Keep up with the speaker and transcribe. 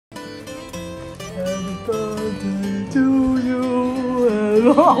Happy birthday to you.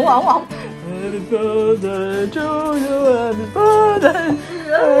 Không. Happy birthday to you. Happy birthday.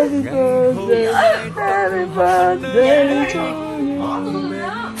 Happy birthday. Happy birthday to you.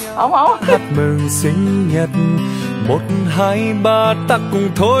 Không. Hát mừng sinh nhật 1, 2, 3 ta cùng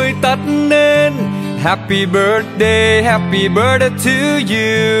thôi tắt nên Happy birthday to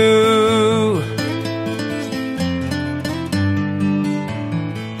you.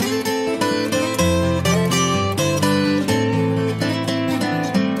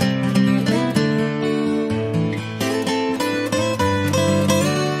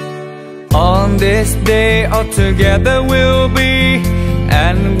 On this day all together we'll be,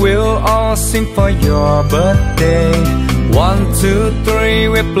 and we'll all sing for your birthday. 1, 2, 3,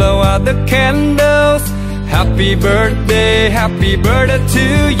 we blow out the candles. Happy birthday to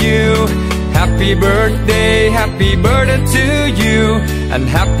you. Happy birthday to you. And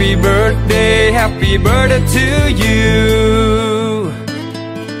happy birthday to you.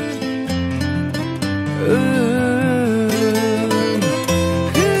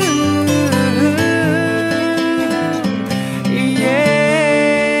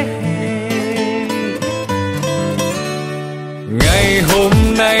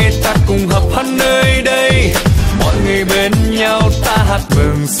 Hôm nay ta cùng hợp hát nơi đây, mọi người bên nhau ta hát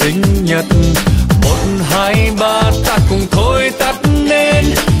mừng sinh nhật. 1, 2, 3 ta cùng thôi tắt nên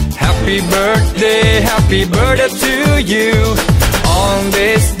Happy birthday to you. On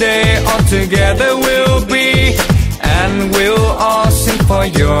this day all together we'll be, and we'll all sing for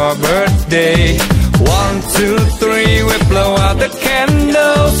your birthday. 1, 2, 3, we blow out the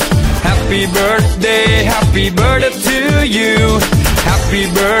candles. Happy birthday to you. Happy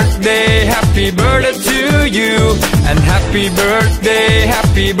birthday to you. And happy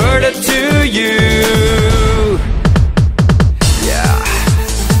birthday to you. Yeah.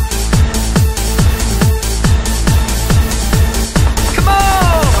 Come on.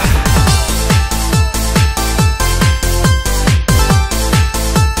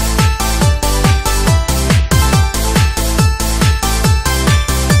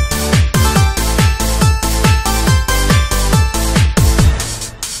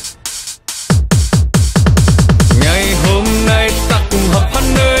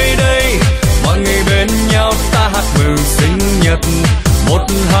 Mừng sinh nhật 1,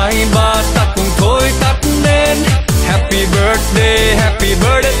 2, 3 ta cùng thôi tắt nên Happy birthday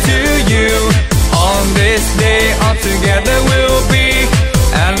to you. On this day all together we'll be,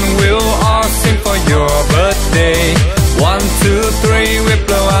 and we'll all sing for your birthday. 1, 2, 3, we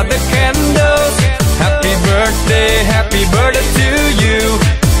blow out the candles. Happy birthday to you.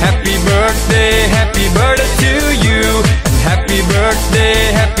 Happy birthday to you. And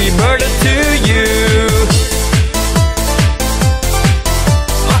happy birthday to you.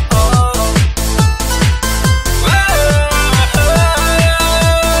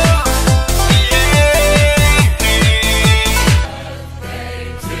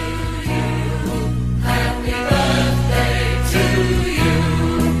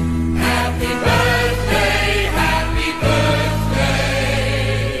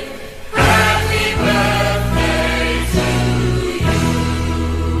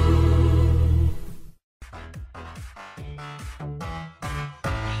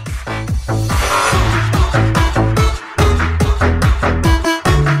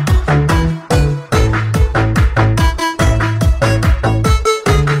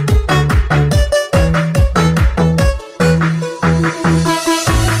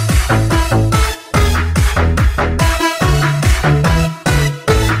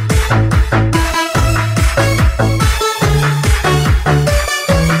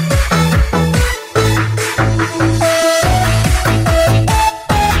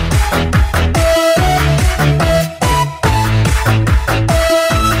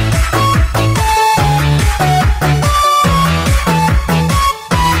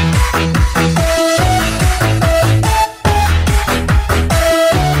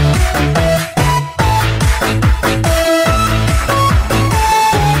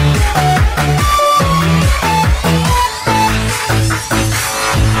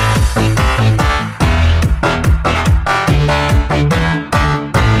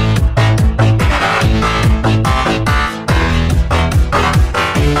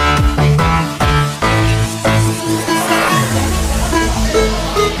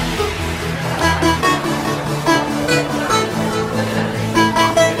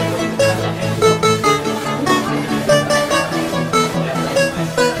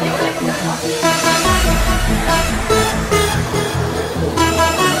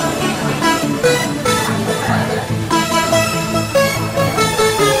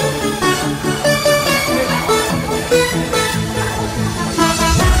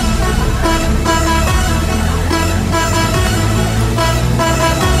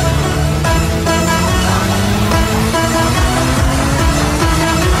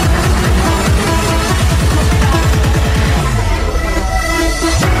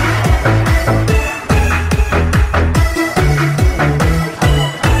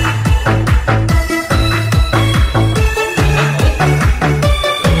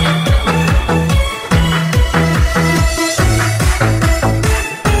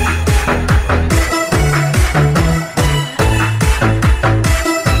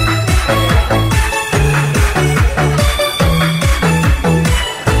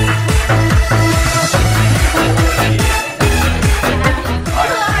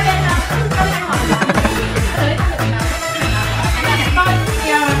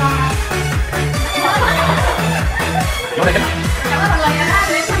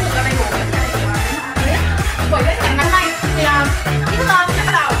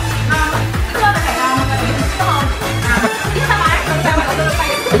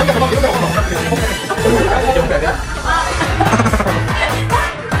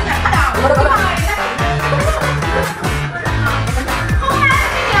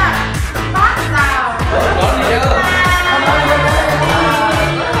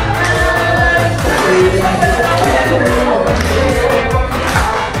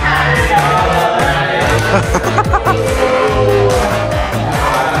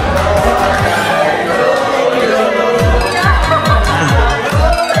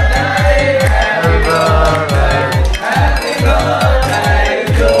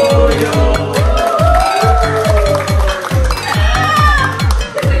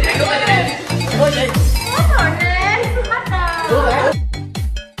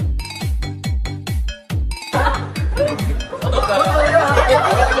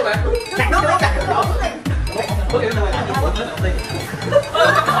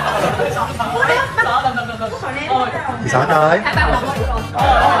 Sợ trời.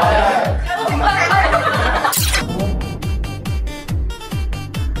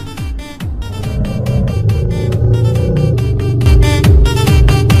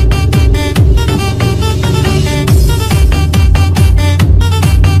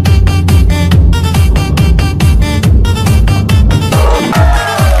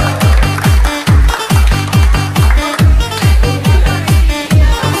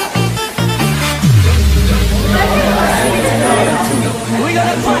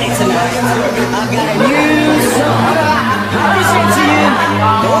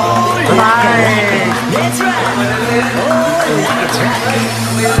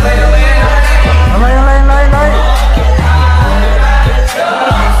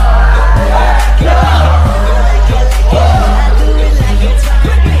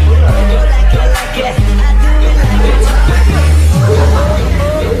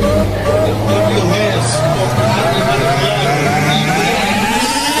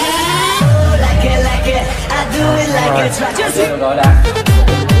 Rồi đã.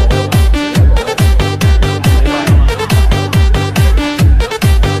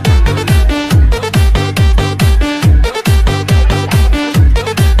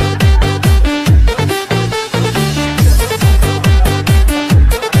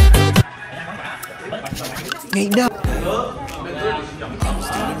 Ngay đâu.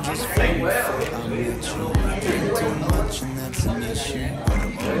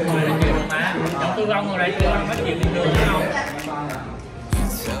 Tôi rong rồi đây, tôi bắt chuyện bình thường không?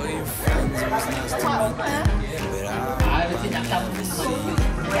 Xin đặt xong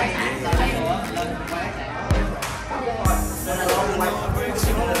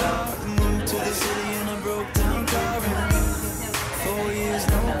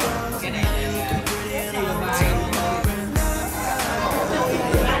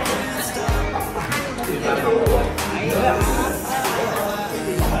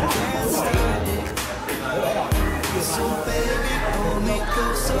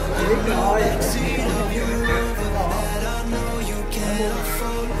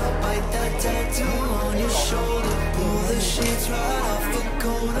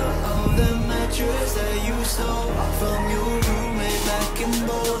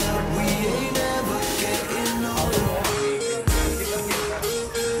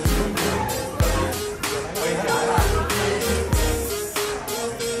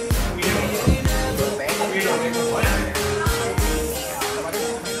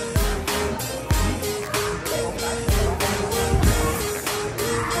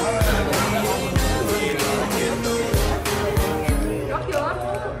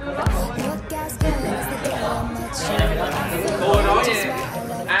cô nói nha,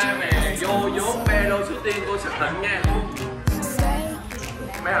 ai mà vô vốn be đô số tiền cô xác định nha.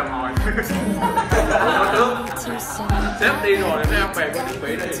 Mấy thằng ngồi nói trước sếp đi rồi mấy ông về cô chuẩn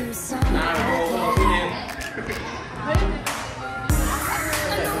bị đi. À cô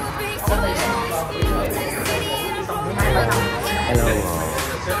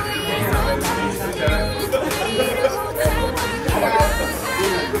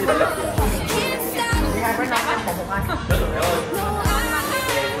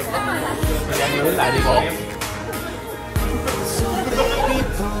nhiên lưới lại đi bộ.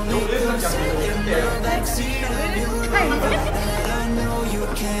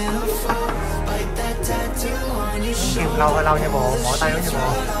 Lâu lâu nha bộ, mỏi tay quá nha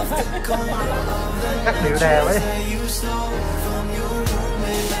bộ. Cắt điệu đều ấy.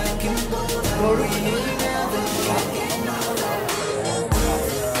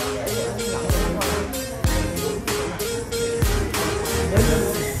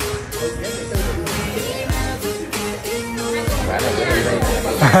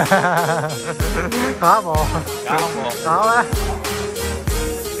 Có bộ. Có á.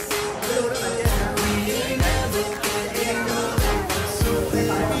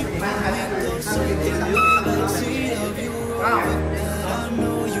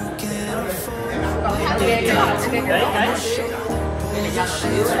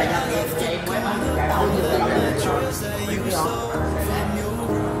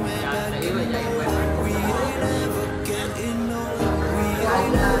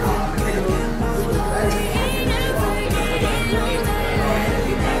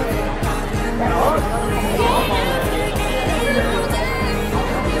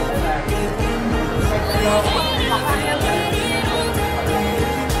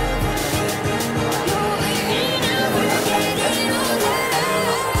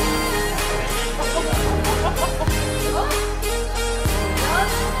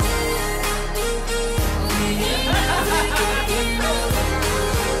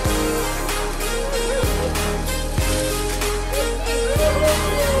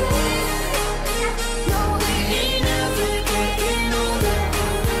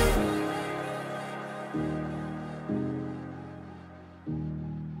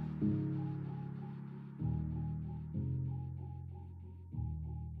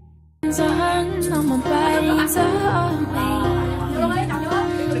 hands on my body, on me.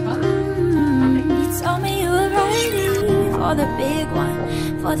 You told me you were ready for the big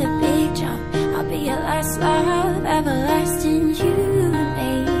one, for the big jump. I'll be your last love, everlasting, you and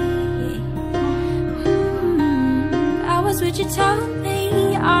me. I was what you told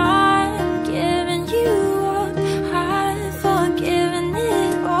me. I'm giving you up, I've forgiven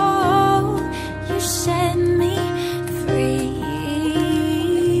it all. You set me free.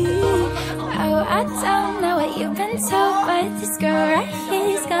 Oh, I don't know what you've been told, but this girl right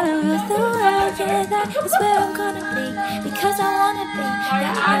here is gonna rule the world. Yeah, that is where I'm gonna be, because I wanna be.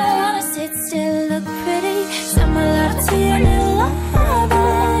 Yeah, I don't wanna sit still, look pretty. Send my love to your new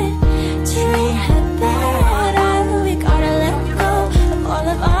lover, treat her better. We gotta let go of all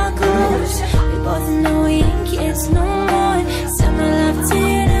of our goals. We both know we ain't kids no more. Send my love to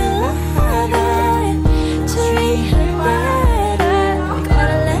your new lover, treat her better. We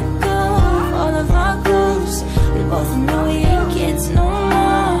gotta let go of all of our goals. We both know we ain't kids no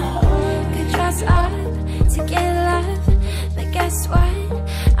more. Could dress up to get love, but guess what?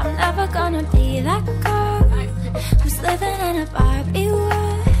 I'm never gonna be that girl who's living in a Barbie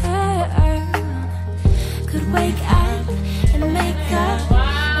world. Could wake up and make up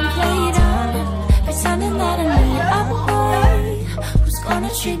and play it on, pretending that I need a boy who's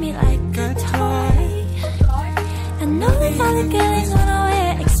gonna treat me like a toy. I know that all the girls wanna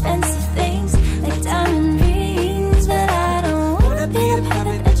wear expensive things like diamond rings, but I don't wanna be a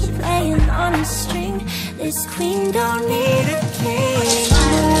puppet that you're playing on a string. This queen don't need a king. I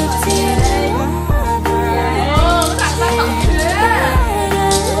love to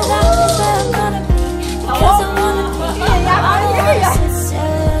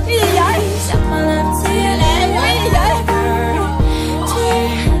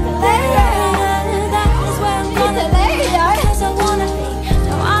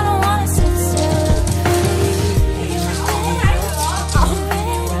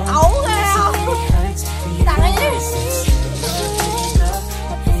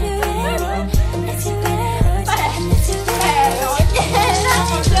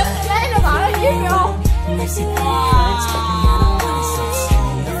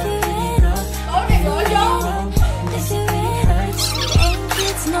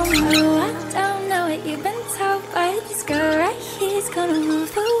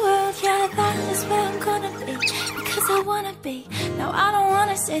be. No, I don't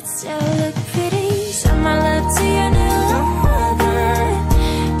wanna sit still, look pretty. Send my love to you.